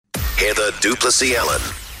Heather Duplessis-Allen.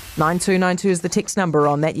 9292 is the text number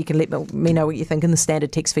on that. You can let me know what you think, and the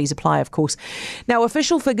standard text fees apply, of course. Now,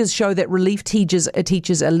 official figures show that relief teachers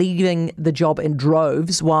are leaving the job in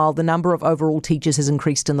droves. While the number of overall teachers has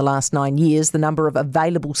increased in the last 9 years, the number of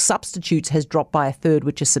available substitutes has dropped by a third,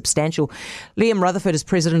 which is substantial. Liam Rutherford is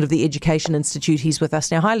president of the Education Institute. He's with us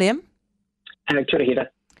now. Hi, Liam. Kia ora, Heather.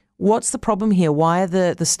 What's the problem here? Why are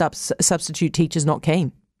the substitute teachers not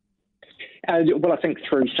keen? Well, I think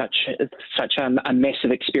through such a massive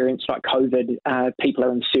experience like COVID, people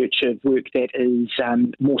are in search of work that is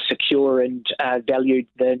more secure and valued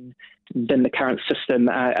than the current system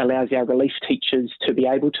allows our relief teachers to be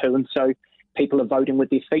able to. And so people are voting with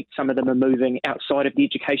their feet. Some of them are moving outside of the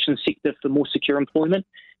education sector for more secure employment,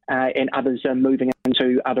 and others are moving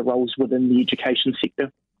into other roles within the education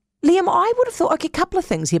sector. Liam, I would have thought, a couple of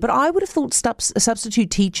things here, but I would have thought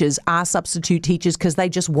substitute teachers are substitute teachers because they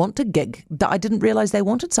just want a gig. I didn't realise they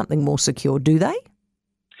wanted something more secure, do they?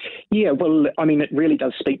 Yeah, well, I mean, it really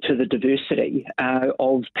does speak to the diversity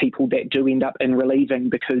of people that do end up in relieving,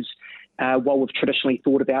 because while we've traditionally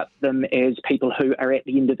thought about them as people who are at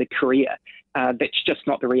the end of their career, that's just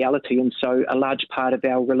not the reality. And so a large part of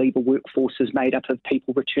our reliever workforce is made up of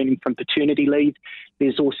people returning from paternity leave.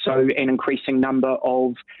 There's also an increasing number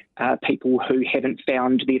of people who haven't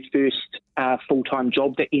found their first full-time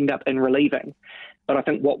job that end up in relieving. But I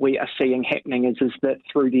think what we are seeing happening is that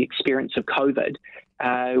through the experience of COVID,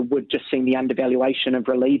 we've just seen the undervaluation of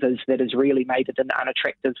relievers that has really made it an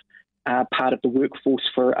unattractive part of the workforce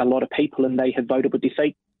for a lot of people, and they have voted with their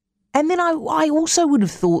feet. And then I also would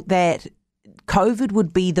have thought that COVID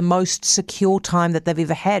would be the most secure time that they've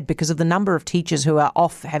ever had because of the number of teachers who are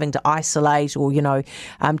off having to isolate or,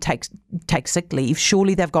 take sick leave.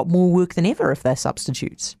 Surely they've got more work than ever if they're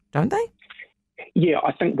substitutes, don't they? Yeah,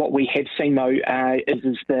 I think what we have seen, though,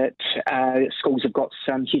 is that schools have got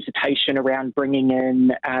some hesitation around bringing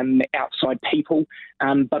in outside people.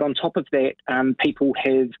 But on top of that, people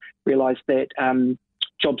have realised that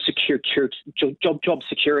job security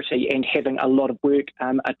and having a lot of work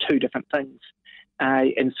are two different things.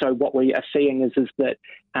 And so what we are seeing is that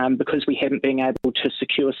because we haven't been able to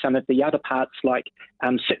secure some of the other parts like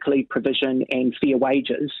sick leave provision and fair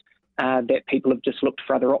wages, that people have just looked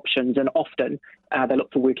for other options, and often they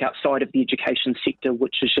look for work outside of the education sector,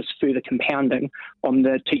 which is just further compounding on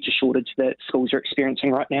the teacher shortage that schools are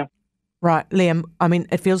experiencing right now. Right, Liam, I mean,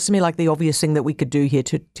 it feels to me like the obvious thing that we could do here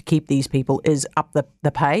to keep these people is up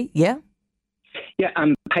the pay, yeah? Yeah,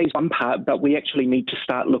 pay is one part, but we actually need to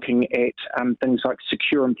start looking at things like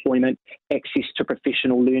secure employment, access to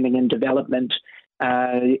professional learning and development,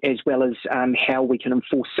 as well as how we can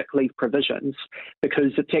enforce sick leave provisions,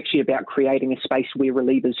 because it's actually about creating a space where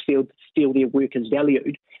relievers feel their work is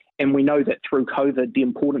valued. And we know that through COVID, the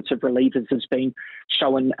importance of relievers has been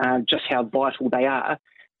shown just how vital they are.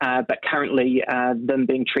 But currently, them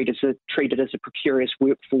being treated as a precarious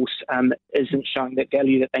workforce isn't showing that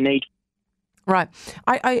value that they need. Right.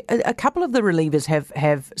 A couple of the relievers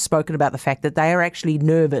have spoken about the fact that they are actually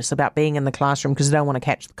nervous about being in the classroom because they don't want to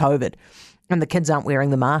catch the COVID, and the kids aren't wearing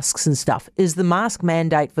the masks and stuff. Is the mask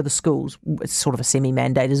mandate for the schools, it's sort of a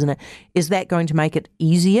semi-mandate, isn't it? Is that going to make it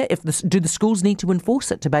easier? Do the schools need to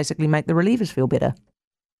enforce it to basically make the relievers feel better?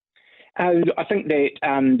 I think that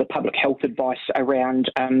the public health advice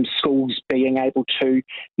around schools being able to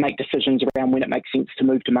make decisions around when it makes sense to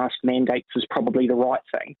move to mask mandates is probably the right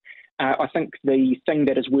thing. I think the thing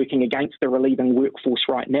that is working against the relieving workforce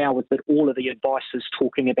right now is that all of the advice is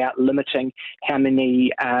talking about limiting how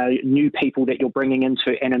many new people that you're bringing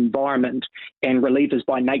into an environment, and relievers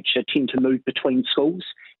by nature tend to move between schools.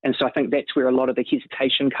 And so I think that's where a lot of the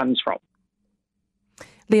hesitation comes from.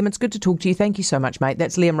 Liam, it's good to talk to you. Thank you so much, mate.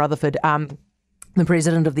 That's Liam Rutherford, the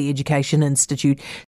president of the Education Institute.